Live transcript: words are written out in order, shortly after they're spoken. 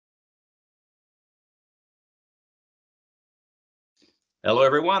Hello,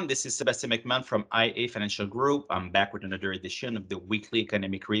 everyone. This is Sebastian McMahon from IA Financial Group. I'm back with another edition of the weekly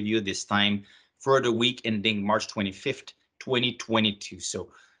economic review, this time for the week ending March 25th, 2022.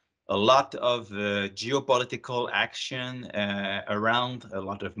 So a lot of geopolitical action around, a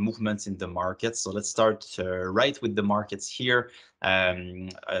lot of movements in the markets. So let's start right with the markets here.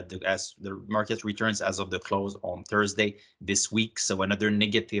 As the market returns as of the close on Thursday this week. So another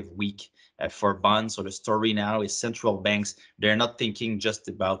negative week for bonds. So the story now is central banks, they're not thinking just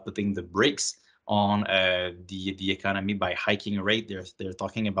about putting the brakes on the economy by hiking rate. They're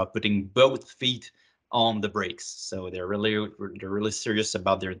talking about putting both feet on the brakes. So they're really serious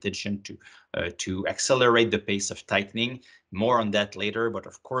about their intention to accelerate the pace of tightening. More on that later, but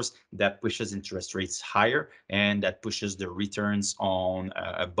of course that pushes interest rates higher and that pushes the returns on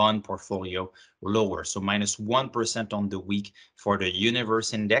a bond portfolio lower. So -1% on the week for the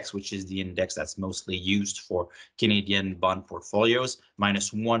Universe Index, which is the index that's mostly used for Canadian bond portfolios,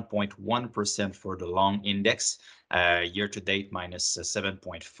 -1.1% for the long index. Year to date,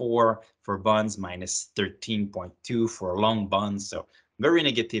 -7.4 for bonds, -13.2 for long bonds. So very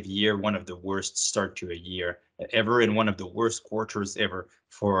negative year, one of the worst start to a year ever, and one of the worst quarters ever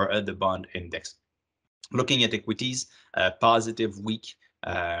for the bond index. Looking at equities, positive week.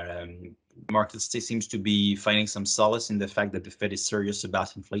 Market seems to be finding some solace in the fact that the Fed is serious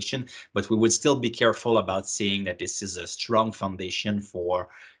about inflation, but we would still be careful about saying that this is a strong foundation for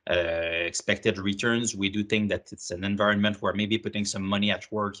expected returns. We do think that it's an environment where maybe putting some money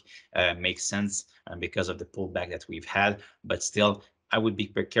at work makes sense because of the pullback that we've had, but still I would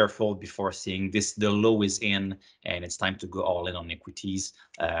be very careful before saying this, the low is in and it's time to go all in on equities.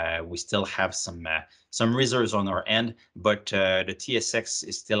 We still have some reserves on our end, but the TSX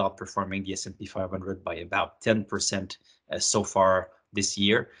is still outperforming the S&P 500 by about 10% so far this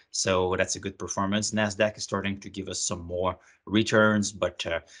year. So that's a good performance. NASDAQ is starting to give us some more returns, but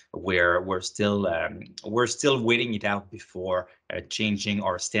we're still waiting it out before changing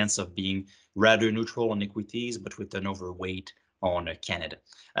our stance of being rather neutral on equities, but with an overweight on Canada.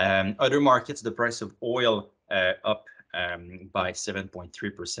 Other markets, the price of oil up by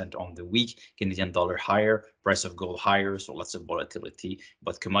 7.3% on the week. Canadian dollar higher, price of gold higher, so lots of volatility,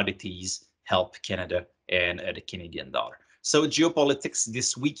 but commodities help Canada and the Canadian dollar. So geopolitics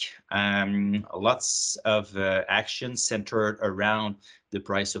this week, lots of action centered around the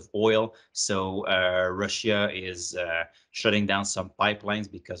price of oil. So Russia is shutting down some pipelines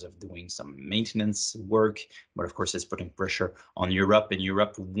because of doing some maintenance work, but of course it's putting pressure on Europe, and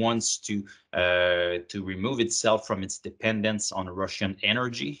Europe wants to remove itself from its dependence on Russian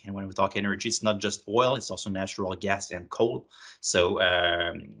energy. And when we talk energy, it's not just oil, it's also natural gas and coal. So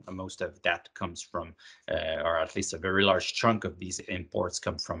most of that comes from, or at least a very large chunk of these imports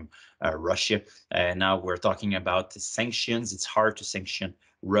come from Russia. Now we're talking about sanctions. It's hard to sanction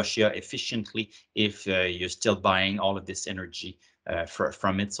Russia efficiently if you're still buying all of this energy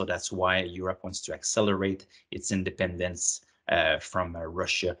from it. So that's why Europe wants to accelerate its independence from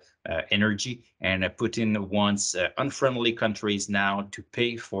Russia energy, and Putin wants unfriendly countries now to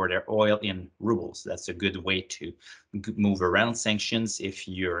pay for their oil in rubles. That's a good way to move around sanctions. If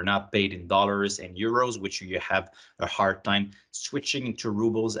you're not paid in dollars and euros, which you have a hard time switching into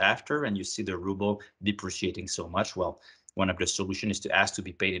rubles after, and you see the ruble depreciating so much, well, one of the solutions is to ask to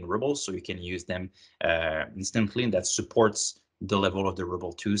be paid in rubles so you can use them instantly, and that supports the level of the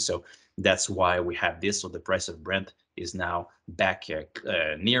ruble too. So that's why we have this. So the price of Brent is now back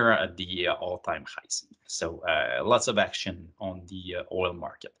near the all-time highs. So lots of action on the oil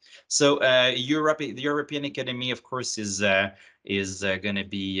market. So the European economy, of course, is going to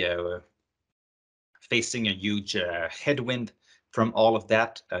be facing a huge headwind from all of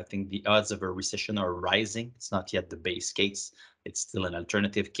that. I think the odds of a recession are rising. It's not yet the base case. It's still an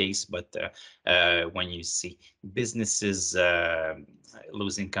alternative case, but when you see businesses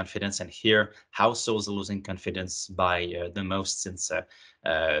losing confidence, and here households losing confidence by the most since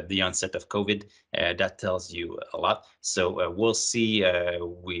the onset of COVID, that tells you a lot. So we'll see.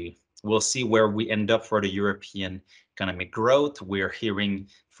 We'll see where we end up for the European economic growth. We're hearing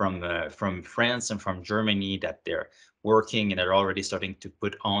from France and from Germany that they're working and they're already starting to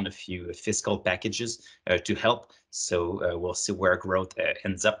put on a few fiscal packages to help. So we'll see where growth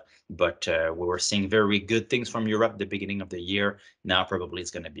ends up. But we were seeing very good things from Europe at the beginning of the year. Now probably it's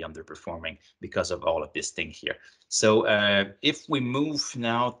going to be underperforming because of all of this thing here. So if we move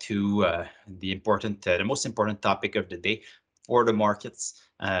now to the most important topic of the day for the markets,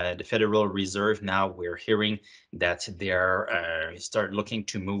 the Federal Reserve, now we're hearing that they're start looking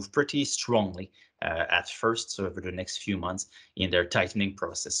to move pretty strongly at first, so over the next few months in their tightening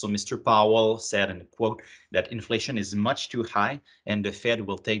process. So Mr. Powell said in a quote that inflation is much too high and the Fed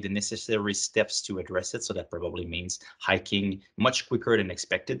will take the necessary steps to address it. So that probably means hiking much quicker than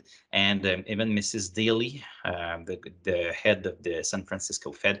expected. And even Mrs. Daly, the head of the San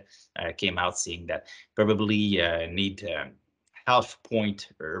Francisco Fed, came out saying that probably need half point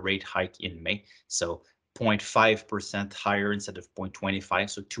rate hike in May. So 0.5% higher instead of 0.25,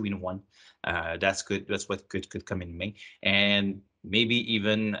 so 2 in 1. That's good. That's what could come in May. And maybe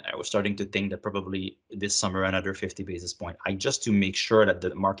even I was starting to think that probably this summer another 50 basis point. Just to make sure that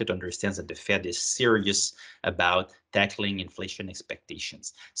the market understands that the Fed is serious about tackling inflation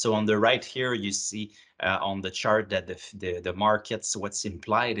expectations. So on the right here, you see on the chart that the markets, what's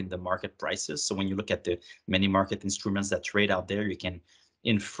implied in the market prices. So when you look at the many market instruments that trade out there, you can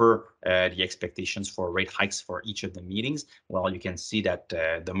infer the expectations for rate hikes for each of the meetings. Well, you can see that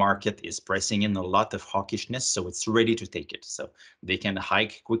the market is pricing in a lot of hawkishness, so it's ready to take it. So they can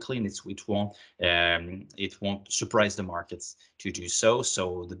hike quickly, and it won't surprise the markets to do so.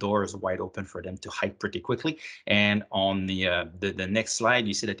 So the door is wide open for them to hike pretty quickly. And on the next slide,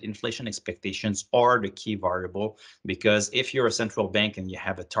 you see that inflation expectations are the key variable, because if you're a central bank and you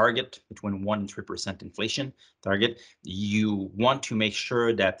have a target between 1 and 3% inflation target, you want to make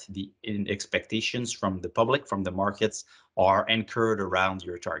sure that the expectations from the public, from the markets, are anchored around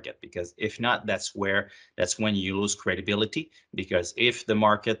your target, because if not, that's when you lose credibility. Because if the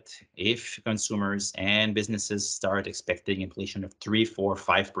market, if consumers and businesses start expecting inflation of 3, 4,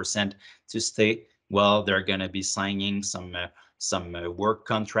 5% to stay, well, they're going to be signing some work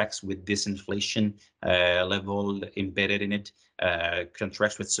contracts with this inflation level embedded in it,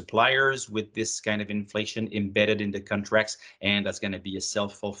 contracts with suppliers with this kind of inflation embedded in the contracts, and that's going to be a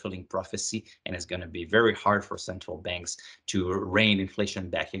self-fulfilling prophecy, and it's going to be very hard for central banks to rein inflation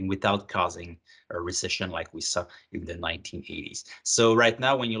back in without causing a recession like we saw in the 1980s. So right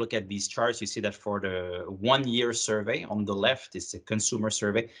now, when you look at these charts, you see that for the 1-year survey on the left is a consumer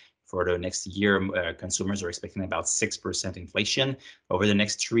survey. For the next year, consumers are expecting about 6% inflation. Over the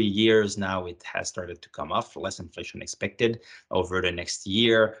next 3 years now, it has started to come off, less inflation expected. Over the next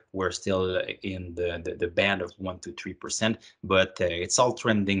year, we're still in the band of 1 to 3%, but it's all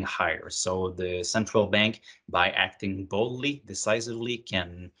trending higher. So the central bank, by acting boldly, decisively,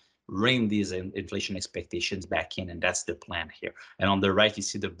 can rein these inflation expectations back in, and that's the plan here. And on the right, you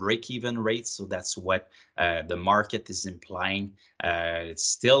see the break-even rate. So that's what the market is implying. It's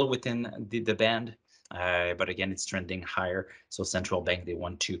still within the band, but again, it's trending higher. So central bank, they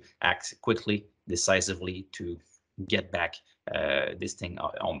want to act quickly, decisively to get back this thing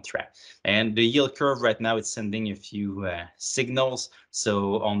on track. And the yield curve right now, it's sending a few signals.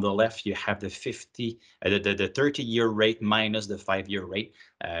 So on the left, you have the 30-year rate minus the 5-year rate.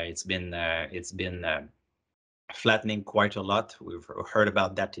 It's been flattening quite a lot. We've heard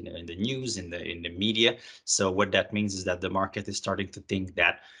about that in the news, in the media. So what that means is that the market is starting to think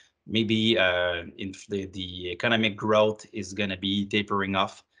that maybe the economic growth is going to be tapering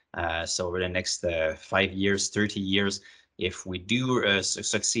off. So over the next 5 years, 30 years, if we do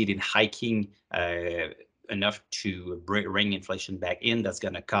succeed in hiking enough to bring inflation back in, that's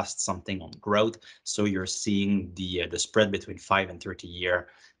going to cost something on growth. So you're seeing the spread between 5 and 30 year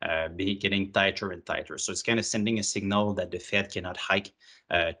be getting tighter and tighter. So it's kind of sending a signal that the Fed cannot hike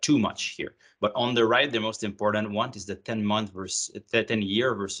too much here. But on the right, the most important one is the 10-month versus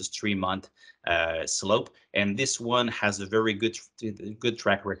 10-year versus 3-month slope. And this one has a very good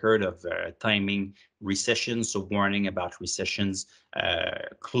track record of timing recessions, so warning about recessions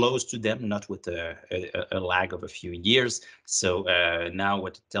close to them, not with a lag of a few years. So now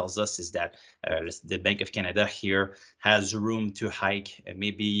what it tells us is that the Bank of Canada here has room to hike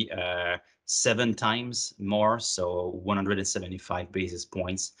maybe 7 times more, so 175 basis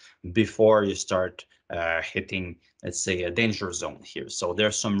points before you start hitting, let's say, a danger zone here. So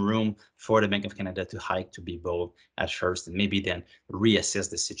there's some room for the Bank of Canada to hike, to be bold at first, and maybe then reassess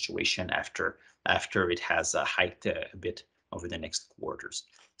the situation after it has hiked a bit over the next quarters.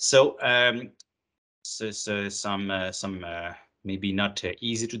 So some maybe not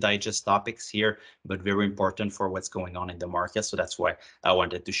easy to digest topics here, but very important for what's going on in the market. So that's why I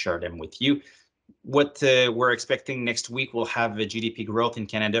wanted to share them with you. What we're expecting next week, we'll have a GDP growth in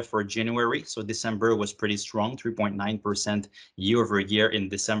Canada for January. So December was pretty strong, 3.9% year over year in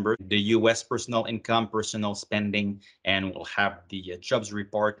December. The US personal income, personal spending, and we'll have the jobs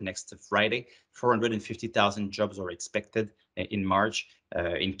report next Friday. 450,000 jobs are expected in March.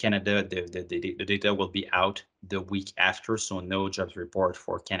 In Canada, the data will be out the week after, so no jobs report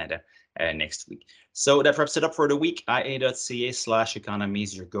for Canada next week. So that wraps it up for the week. ia.ca/economy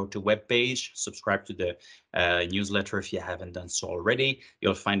is your go-to webpage. Subscribe to the newsletter if you haven't done so already.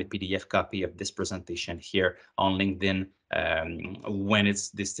 You'll find a PDF copy of this presentation here on LinkedIn when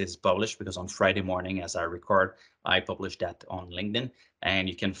this is published, because on Friday morning as I record, I publish that on LinkedIn. And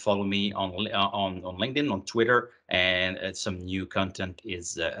you can follow me on LinkedIn, on Twitter, and some new content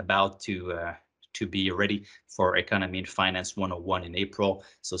is about to be ready for Economy and Finance 101 in April.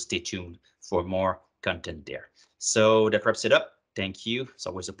 So stay tuned for more content there. So that wraps it up. Thank you. It's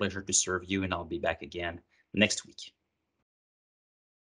always a pleasure to serve you, and I'll be back again next week.